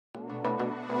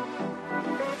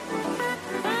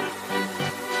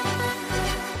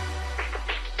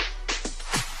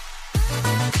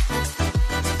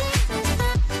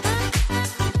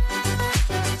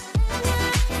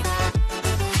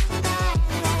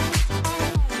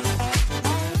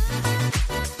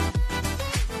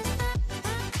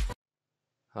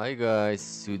Hi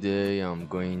guys, today I'm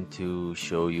going to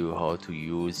show you how to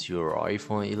use your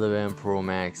iPhone 11 Pro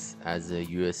Max as a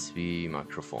USB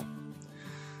microphone.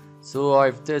 So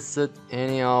I've tested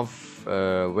any of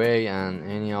way and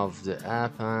any of the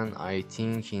app, and I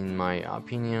think in my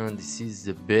opinion this is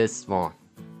the best one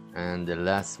and the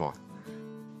last one.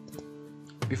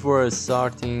 Before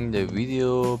starting the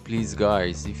video, please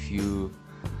guys, if you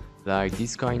like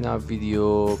this kind of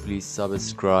video, please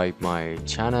subscribe my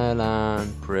channel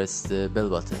and press the bell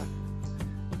button.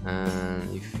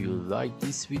 And if you like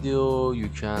this video, you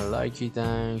can like it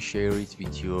and share it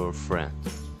with your friend.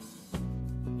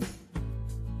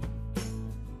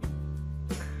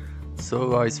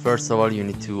 So guys, first of all you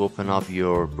need to open up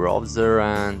your browser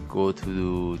and go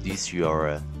to this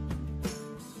URL,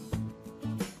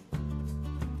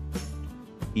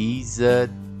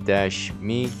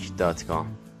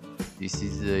 ez-mic.com. This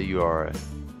is the URL,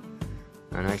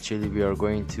 and actually we are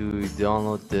going to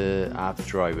download the app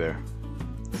driver.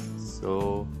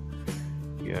 So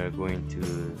we are going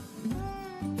to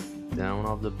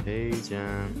download the page,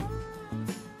 and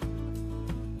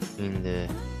in the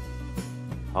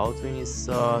how to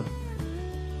install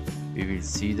we will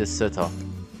see the setup.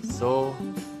 So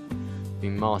we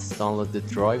must download the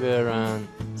driver and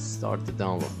start the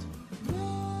download.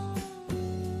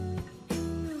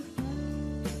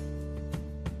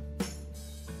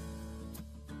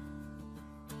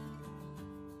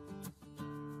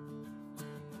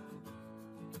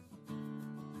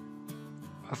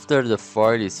 After the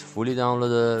file is fully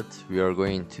downloaded, we are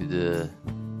going to the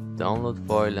download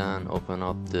file and open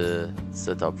up the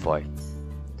setup file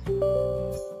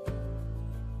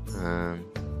and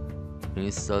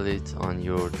install it on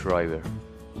your driver.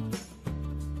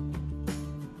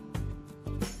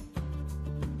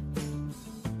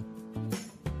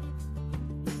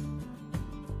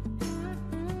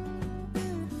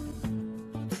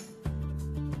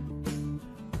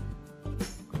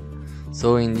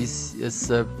 So in this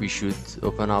step we should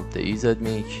open up the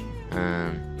ez-mic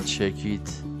and check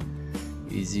it,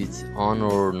 is it on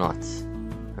or not,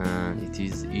 and it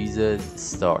is ez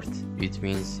start. It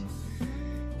means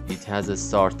it has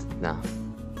started now.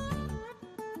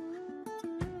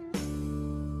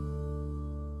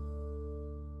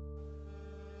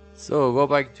 So go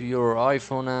back to your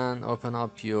iPhone and open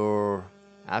up your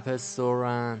App Store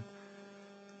and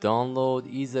download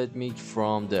ez-mic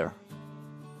from there.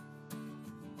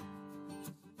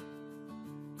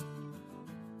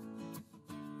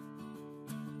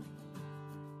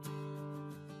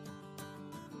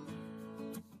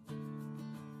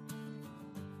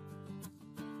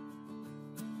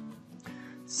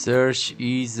 Search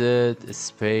ez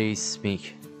space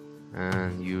mic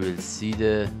and you will see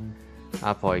the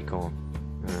app icon,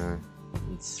 and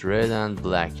it's red and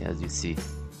black as you see.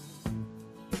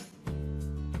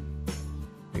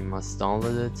 We must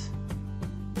download it.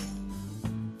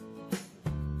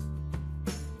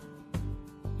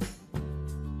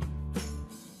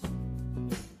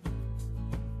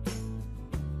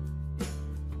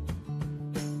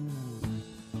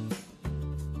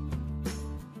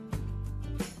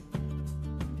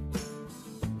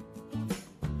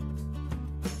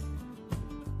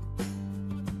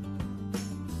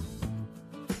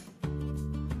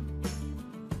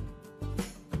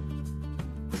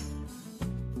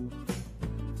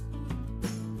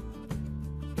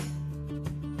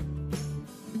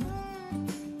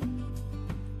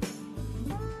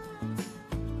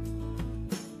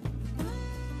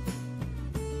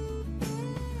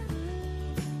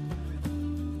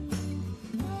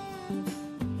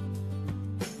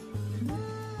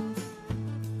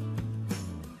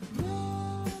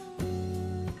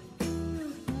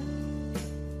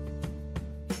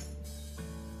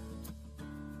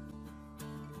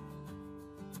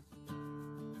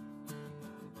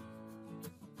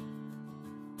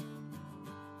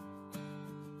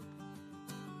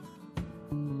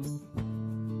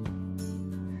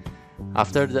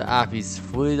 After the app is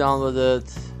fully downloaded,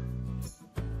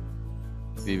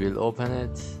 we will open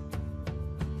it,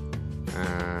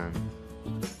 and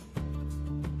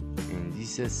in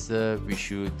this step we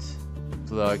should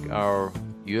plug our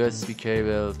USB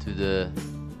cable to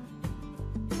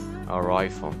our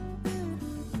iPhone.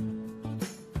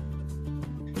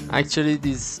 Actually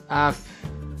this app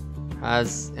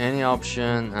has any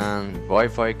option and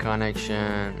Wi-Fi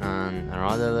connection and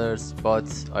others, but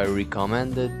I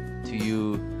recommend it to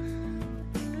you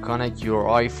connect your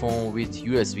iPhone with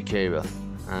USB cable,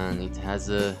 and it has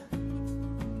a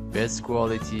best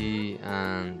quality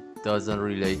and doesn't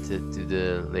relate it to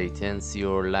the latency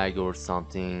or lag or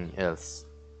something else.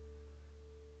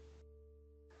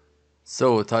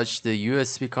 So touch the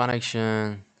USB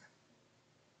connection,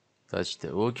 touch the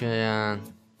OK, and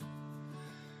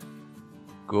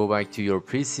go back to your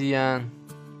PC and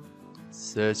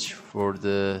search for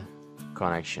the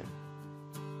connection.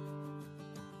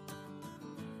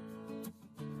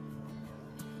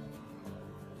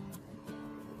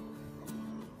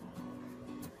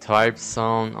 Type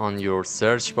sound on your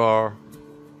search bar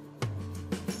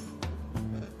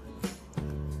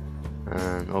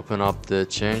and open up the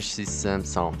change system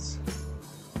sounds.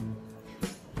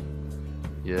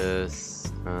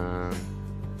 Yes.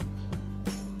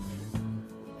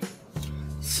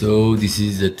 So this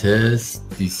is the test,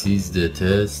 this is the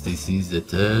test, this is the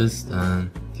test,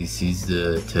 and this is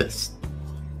the test.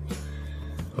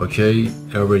 Okay,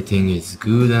 everything is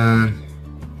good, and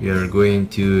we are going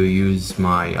to use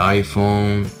my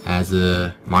iPhone as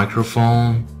a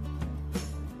microphone.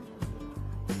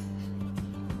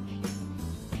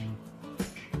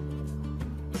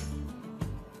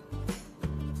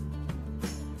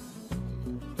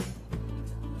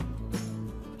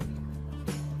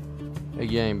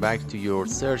 Again, back to your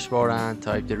search bar and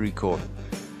type the record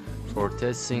for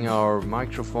testing our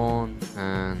microphone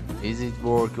and is it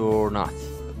work or not.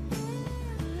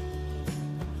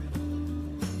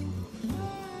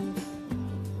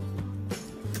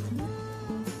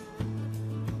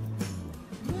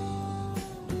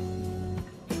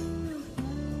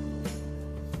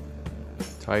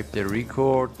 Type the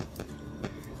record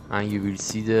and you will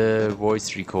see the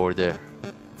voice recorder,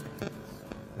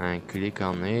 and click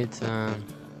on it and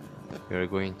we are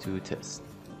going to test.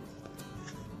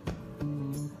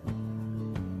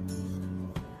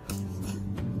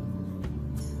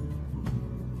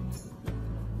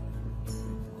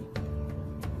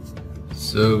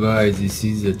 So guys, this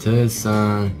is the test,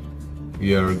 and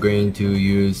we are going to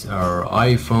use our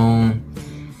iPhone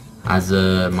as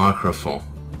a microphone.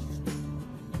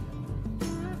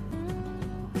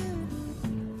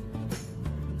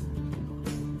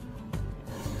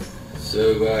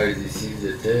 So guys, this is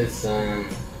the test, and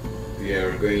we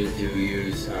are going to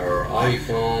use our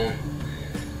iPhone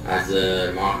as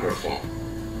a microphone.